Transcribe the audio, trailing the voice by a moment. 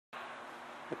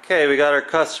Okay, we got our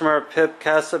customer Pip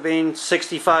Casabine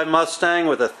 65 Mustang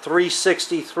with a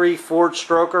 363 Ford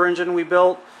stroker engine we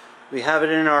built. We have it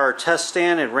in our test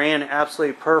stand. It ran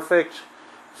absolutely perfect.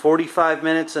 45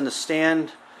 minutes in the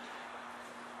stand.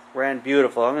 Ran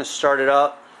beautiful. I'm going to start it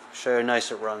up, show you how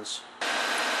nice it runs.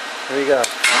 Here we go.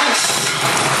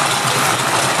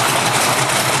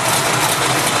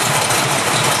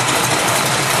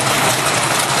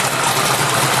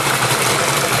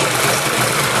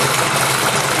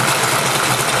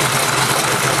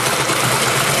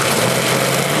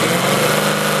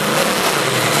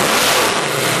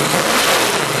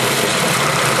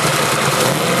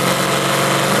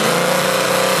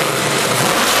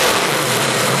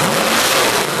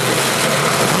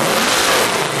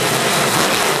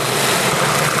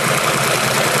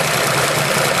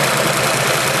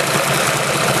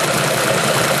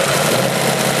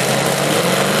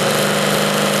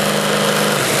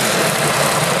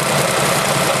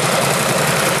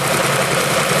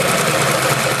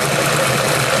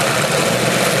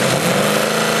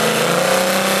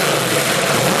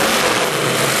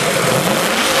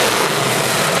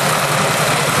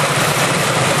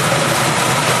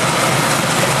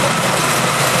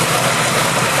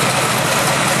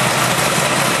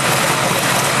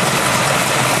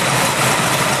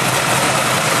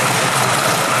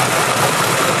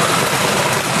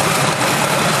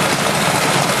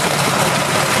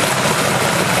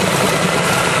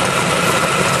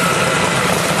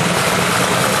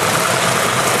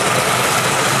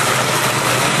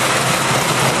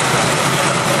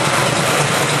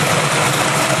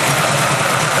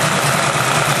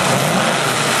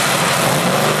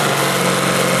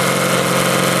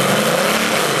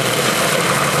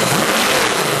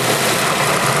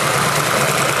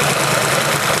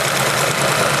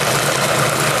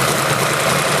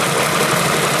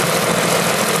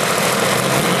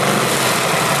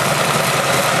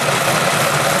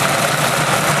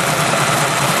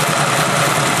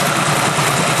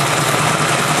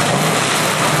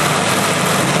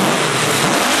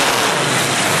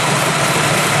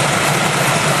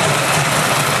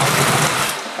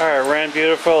 Alright, ran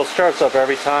beautiful. Starts up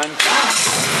every time.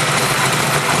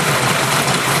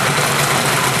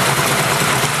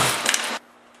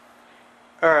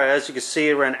 Alright, as you can see,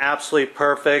 it ran absolutely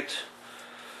perfect.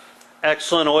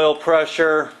 Excellent oil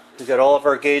pressure. We got all of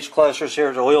our gauge clusters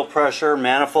here. The oil pressure,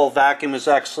 manifold vacuum is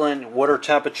excellent. Water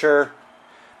temperature,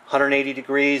 180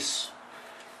 degrees.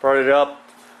 Brought it up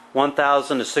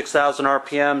 1,000 to 6,000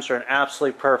 RPMs. Ran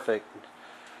absolutely perfect.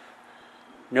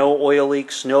 No oil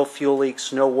leaks, no fuel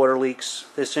leaks, no water leaks.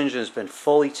 This engine has been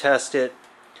fully tested.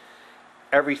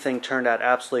 Everything turned out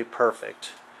absolutely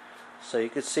perfect. So you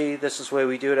can see this is the way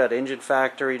we do it at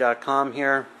enginefactory.com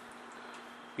here.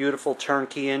 Beautiful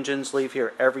turnkey engines leave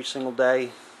here every single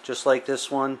day, just like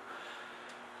this one.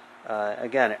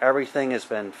 Again, everything has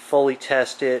been fully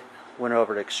tested. Went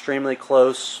over it extremely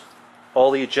close.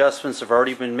 All the adjustments have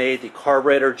already been made. The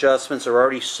carburetor adjustments are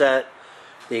already set.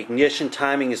 The ignition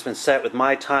timing has been set with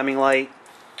my timing light.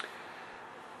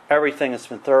 Everything has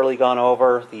been thoroughly gone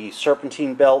over. The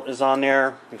serpentine belt is on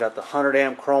there. We got the 100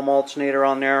 amp chrome alternator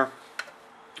on there.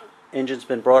 Engine's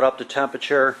been brought up to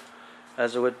temperature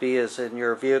as it would be as in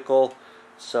your vehicle.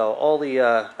 So all the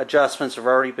adjustments have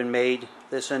already been made.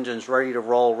 This engine's ready to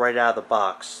roll right out of the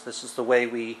box. This is the way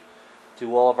we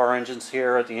do all of our engines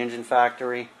here at the Engine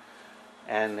Factory.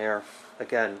 And they're,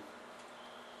 again,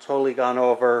 totally gone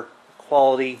over.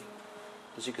 Quality,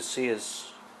 as you can see,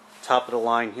 is top of the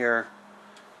line here.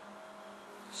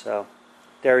 So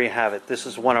there you have it. This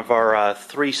is one of our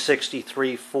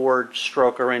 363 Ford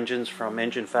stroker engines from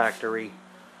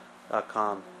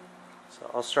enginefactory.com.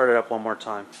 So I'll start it up one more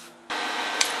time.